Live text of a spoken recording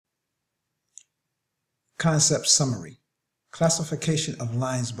Concept summary. Classification of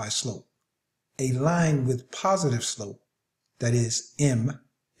lines by slope. A line with positive slope, that is m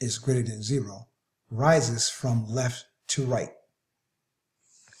is greater than 0, rises from left to right.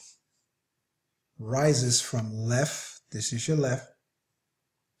 Rises from left, this is your left,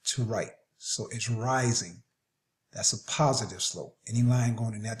 to right. So it's rising. That's a positive slope. Any line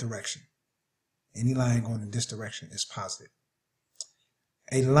going in that direction. Any line going in this direction is positive.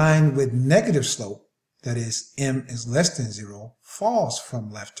 A line with negative slope, that is m is less than 0, falls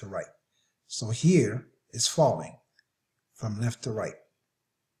from left to right. So here it's falling from left to right.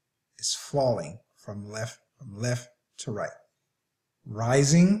 It's falling from left to right.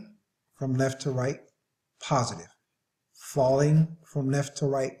 Rising from left to right, positive. Falling from left to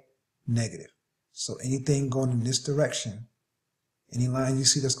right, negative. So anything going in this direction, any line you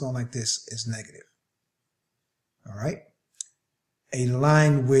see that's going like this is negative. All right. A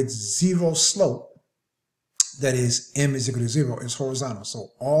line with 0 slope, that is m is equal to 0, is horizontal. So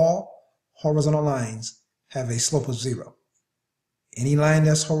all horizontal lines have a slope of 0. Any line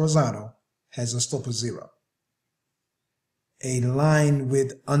that's horizontal has a slope of 0. A line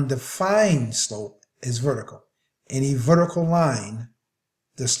with undefined slope is vertical. Any vertical line,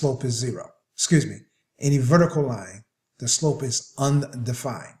 the slope is 0. Excuse me. Any vertical line, the slope is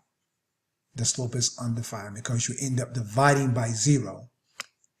undefined. The slope is undefined because you end up dividing by 0,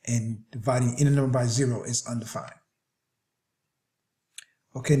 and dividing any number by 0 is undefined.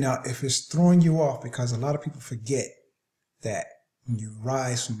 Okay, now if it's throwing you off, because a lot of people forget that when you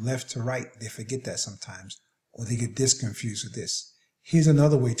rise from left to right, they forget that sometimes, or they get this confused with this. Here's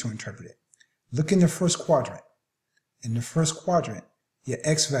another way to interpret it. Look in the first quadrant. In the first quadrant, your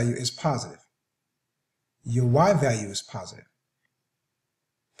x value is positive. Your y value is positive.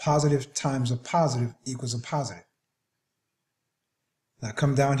 Positive times a positive equals a positive. Now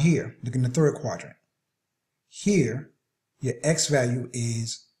come down here, look in the third quadrant. Here, your x value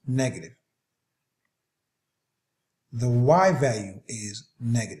is negative. The y value is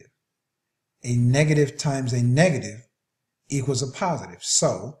negative. A negative times a negative equals a positive.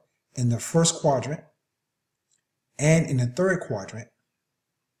 So, in the first quadrant and in the third quadrant,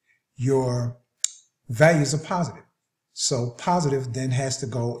 your values are positive. So positive then has to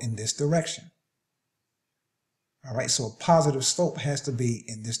go in this direction. All right, so a positive slope has to be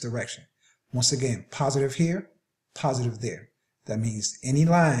in this direction. Once again, positive here, positive there. That means any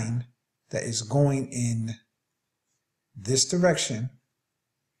line that is going in this direction,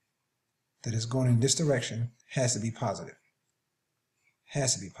 has to be positive.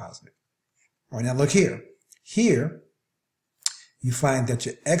 Has to be positive. All right, now look here. Here, you find that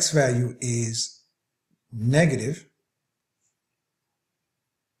your x value is negative,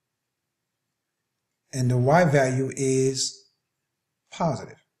 and the y value is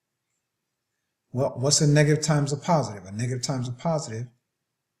positive. Well, what's a negative times a positive? A negative times a positive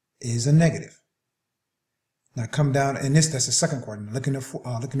is a negative. Now come down, and that's the second quadrant. Look in the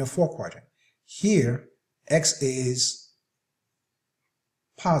fourth quadrant. Here, x is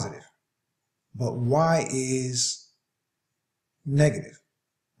positive, but y is negative.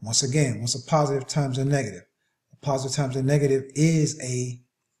 Once again, what's a positive times a negative? A positive times a negative is a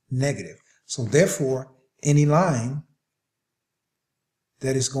negative. So therefore, any line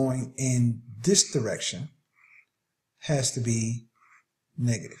that is going in this direction has to be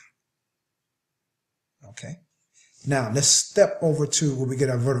negative. Okay. Now let's step over to where we get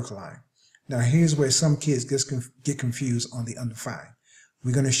our vertical line. Now here's where some kids get confused on the undefined.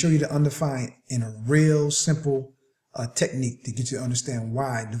 We're going to show you the undefined in a real simple technique to get you to understand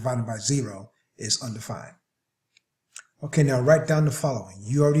why divided by 0 is undefined. Okay, now write down the following.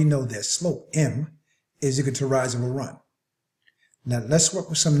 You already know that slope m is equal to rise over run. Now let's work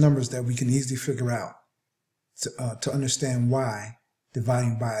with some numbers that we can easily figure out to understand why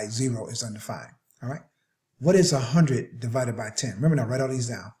dividing by 0 is undefined. All right. What is 100 divided by 10? Remember now, write all these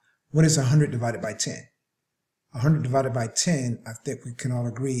down. What is 100 divided by 10? 100 divided by 10, I think we can all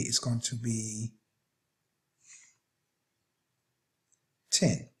agree is going to be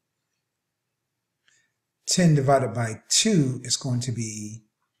 10. 10 divided by 2 is going to be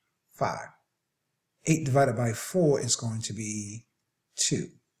 5. 8 divided by 4 is going to be 2.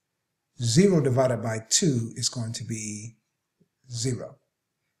 0 divided by 2 is going to be 0.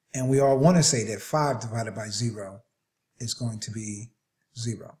 And we all want to say that 5 divided by 0 is going to be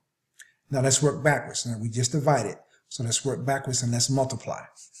 0. Now let's work backwards. Now we just divided, so let's work backwards and let's multiply.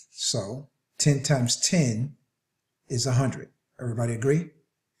 So 10 times 10 is 100. Everybody agree?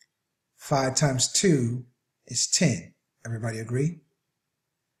 5 times 2 is 10. Everybody agree?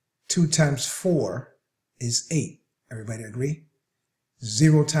 2 times 4 is 8. Everybody agree?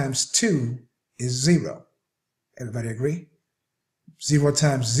 0 times 2 is 0. Everybody agree? 0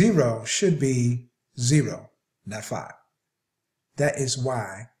 times 0 should be 0, not 5. That is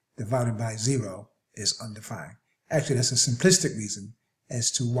why divided by 0 is undefined. Actually, that's a simplistic reason as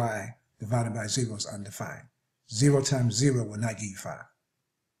to why divided by 0 is undefined. 0 times 0 will not give you 5.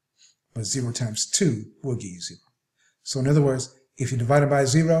 But 0 times 2 will give you 0. So in other words, if you divide it by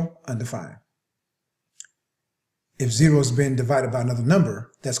 0, undefined. If 0 has been divided by another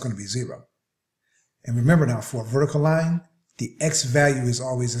number, that's going to be 0. And remember now, for a vertical line, the x value is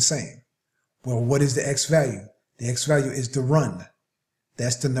always the same. Well, what is the x value? The x value is the run.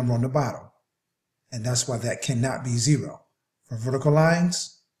 That's the number on the bottom. And that's why that cannot be 0. For vertical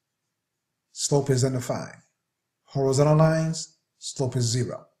lines, slope is undefined. Horizontal lines, slope is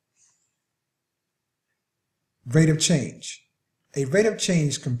 0. Rate of change. A rate of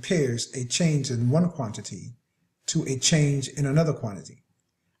change compares a change in one quantity to a change in another quantity.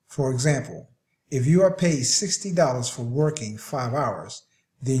 For example, if you are paid $60 for working 5 hours,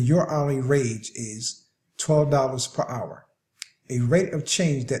 then your hourly wage is $12 per hour. A rate of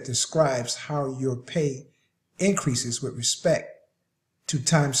change that describes how your pay increases with respect to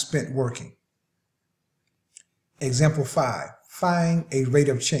time spent working. Example 5. Find a rate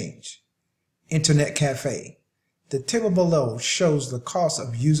of change. Internet cafe. The table below shows the cost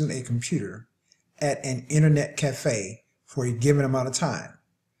of using a computer at an internet cafe for a given amount of time.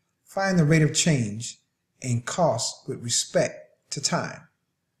 Find the rate of change in cost with respect to time.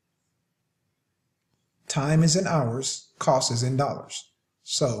 Time is in hours, cost is in dollars.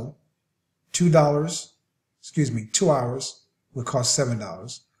 So 2 hours would cost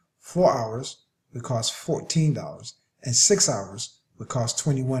 $7, 4 hours would cost $14, and 6 hours would cost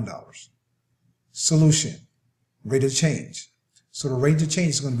 $21. Solution, rate of change. So the rate of change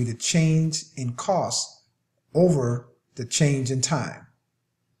is going to be the change in cost over the change in time.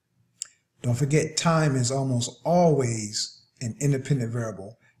 Don't forget, time is almost always an independent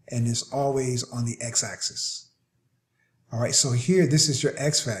variable and is always on the x-axis. All right, so here this is your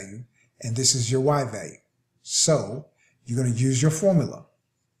x value and this is your y value. So you're going to use your formula.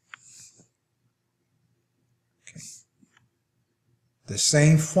 Okay. The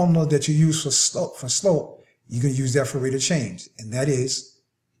same formula that you use for slope, you can use that for rate of change, and that is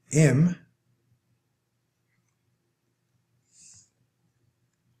m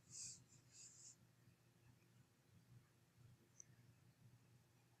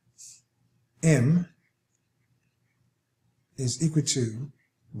is equal to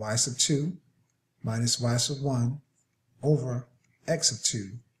y sub 2 minus y sub 1 over x sub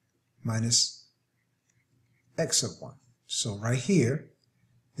 2 minus x sub 1. So right here,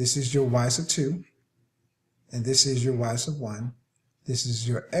 this is your y sub 2, and this is your y sub 1, this is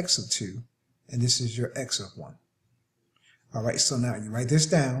your x sub 2, and this is your x sub 1. All right, so now you write this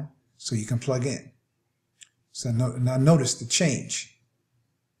down so you can plug in. So now notice the change.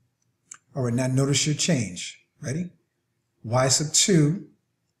 All right, now notice your change. Ready? Y sub 2,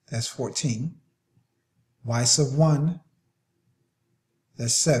 that's 14. Y sub 1,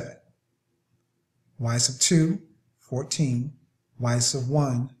 that's 7. Y sub 2, 14. Y sub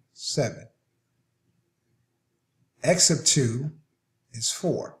 1, 7. X sub 2 is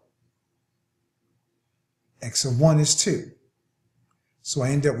 4. X sub 1 is 2. So I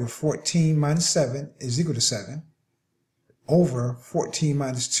end up with 14 minus 7 is equal to 7 over 14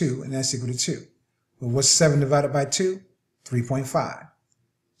 minus 2, and that's equal to 2. Well, what's 7 divided by 2? 3.5.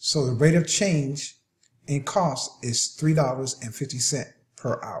 So the rate of change in cost is $3.50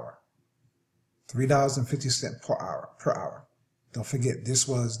 per hour. $3.50 per hour. Don't forget, this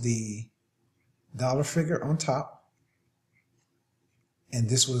was the dollar figure on top, and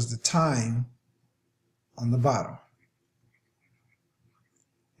this was the time on the bottom.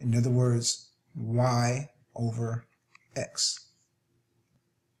 In other words, y over x.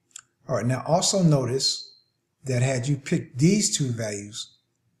 All right, now also notice that had you picked these two values,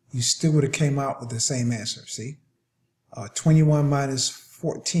 you still would have came out with the same answer. See, 21 minus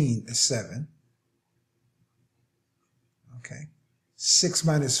 14 is 7. Okay, 6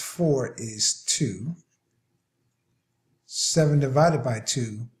 minus 4 is 2. 7 divided by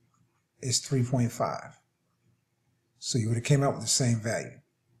 2 is 3.5. So you would have came out with the same value.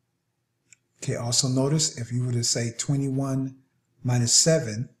 Okay, also notice if you were to say 21 minus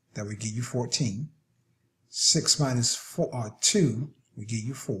 7, that would give you 14. 6 minus 2 would give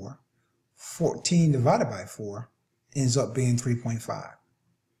you 4. 14 divided by 4 ends up being 3.5.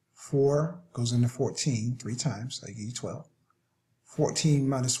 4 goes into 14 3 times, so I give you 12. 14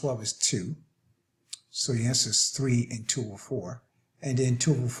 minus 12 is 2. So the answer is 3 and 2 over 4. And then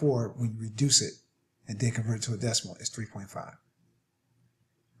 2 over 4, when you reduce it and then convert it to a decimal, is 3.5.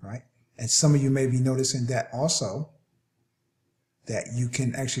 Right? And some of you may be noticing that also, that you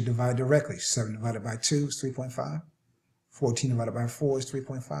can actually divide directly. 7 divided by 2 is 3.5. 14 divided by 4 is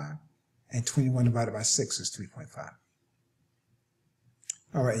 3.5. And 21 divided by 6 is 3.5.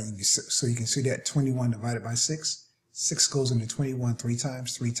 All right, so you can see that 21 divided by 6. 6 goes into 21 3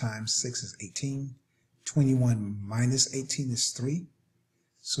 times. 3 times 6 is 18. 21 minus 18 is 3.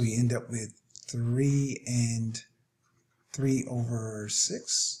 So you end up with 3 and 3 over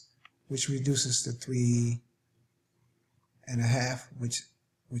 6, which reduces to 3 and a half, which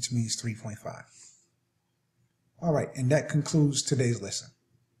means 3.5. All right, and that concludes today's lesson.